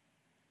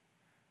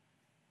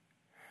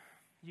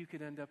 you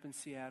could end up in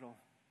Seattle.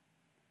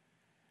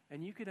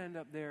 And you could end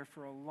up there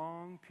for a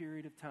long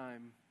period of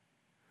time,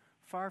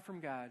 far from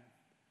God,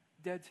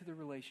 dead to the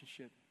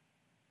relationship.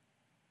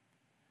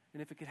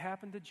 And if it could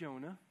happen to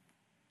Jonah,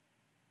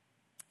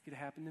 it could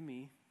happen to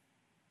me,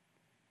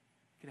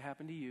 it could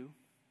happen to you,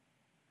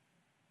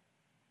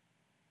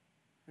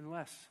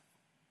 unless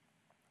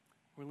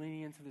we're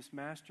leaning into this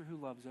Master who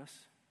loves us.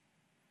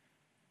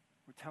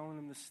 We're telling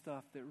him the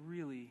stuff that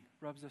really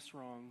rubs us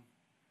wrong.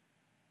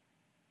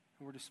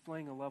 And we're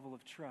displaying a level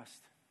of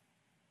trust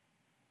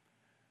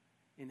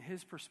in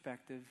his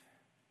perspective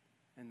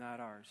and not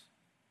ours.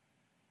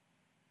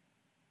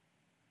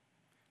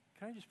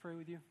 Can I just pray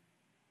with you?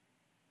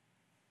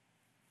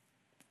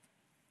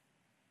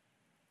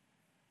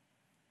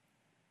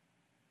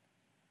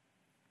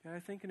 God, I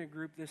think in a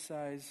group this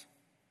size,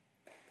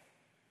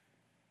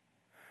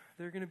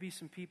 there are going to be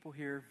some people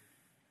here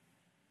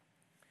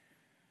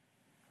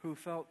who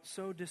felt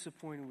so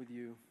disappointed with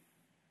you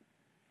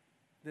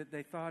that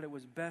they thought it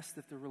was best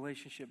if the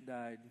relationship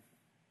died.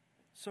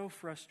 So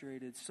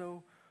frustrated,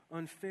 so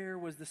unfair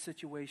was the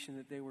situation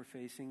that they were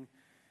facing,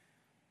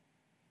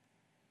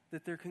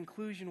 that their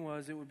conclusion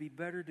was it would be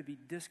better to be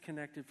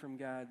disconnected from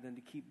God than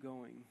to keep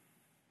going.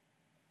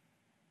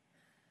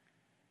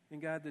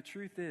 And God, the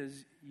truth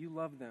is, you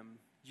love them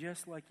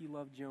just like you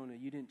loved Jonah.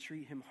 You didn't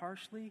treat him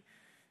harshly.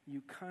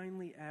 You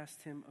kindly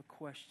asked him a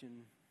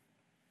question.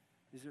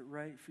 Is it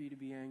right for you to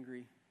be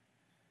angry?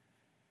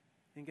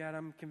 And God,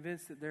 I'm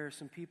convinced that there are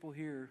some people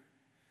here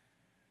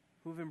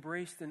who've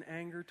embraced an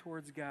anger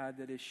towards God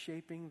that is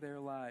shaping their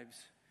lives.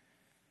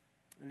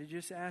 And I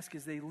just ask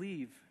as they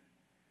leave,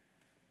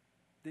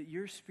 that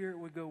your Spirit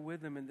would go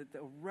with them and that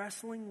the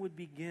wrestling would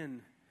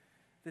begin,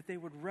 that they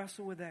would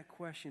wrestle with that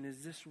question,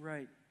 is this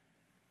right?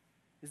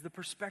 Is the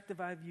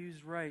perspective I've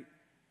used right?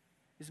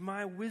 Is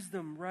my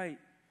wisdom right?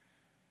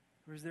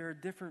 Or is there a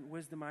different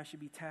wisdom I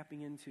should be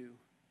tapping into?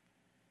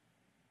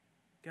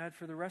 God,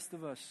 for the rest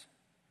of us,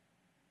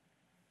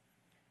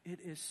 it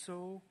is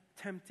so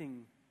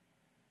tempting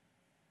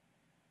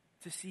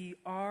to see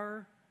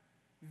our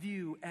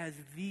view as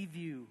the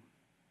view,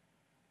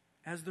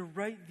 as the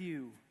right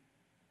view,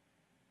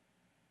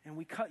 and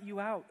we cut you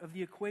out of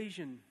the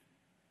equation.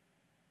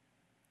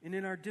 And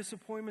in our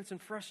disappointments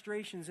and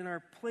frustrations, in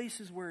our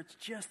places where it's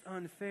just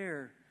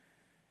unfair,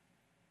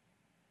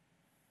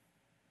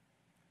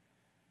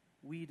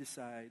 we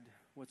decide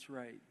what's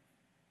right.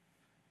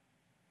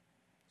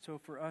 So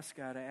for us,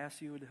 God, I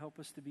ask you to help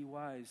us to be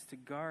wise, to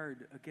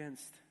guard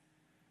against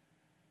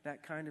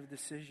that kind of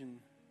decision,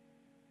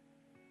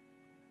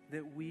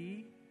 that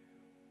we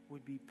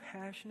would be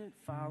passionate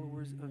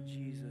followers of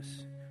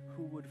Jesus,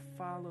 who would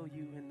follow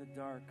you in the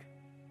dark,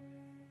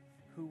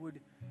 who would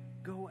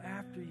go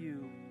after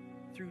you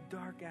through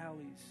dark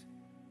alleys,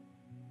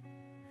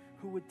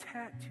 who would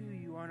tattoo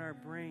you on our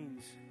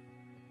brains,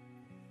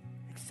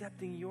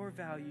 accepting your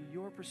value,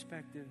 your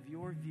perspective,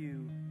 your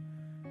view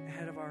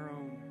ahead of our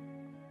own.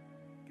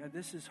 God,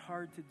 this is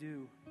hard to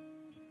do,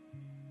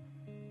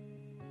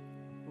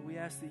 but we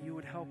ask that you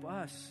would help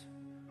us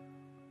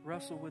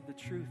wrestle with the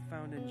truth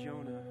found in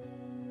Jonah,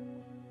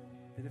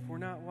 that if we're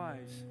not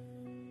wise,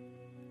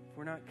 if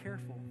we're not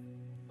careful,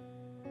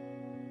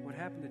 what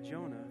happened to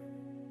Jonah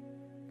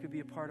could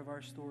be a part of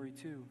our story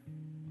too.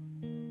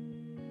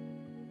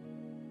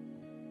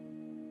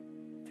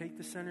 Take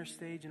the center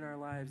stage in our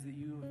lives that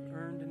you have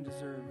earned and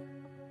deserve.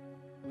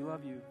 We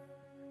love you.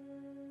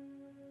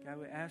 God,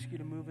 we ask you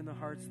to move in the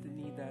hearts that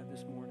need that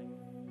this morning.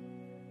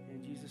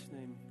 In Jesus'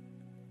 name,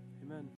 amen.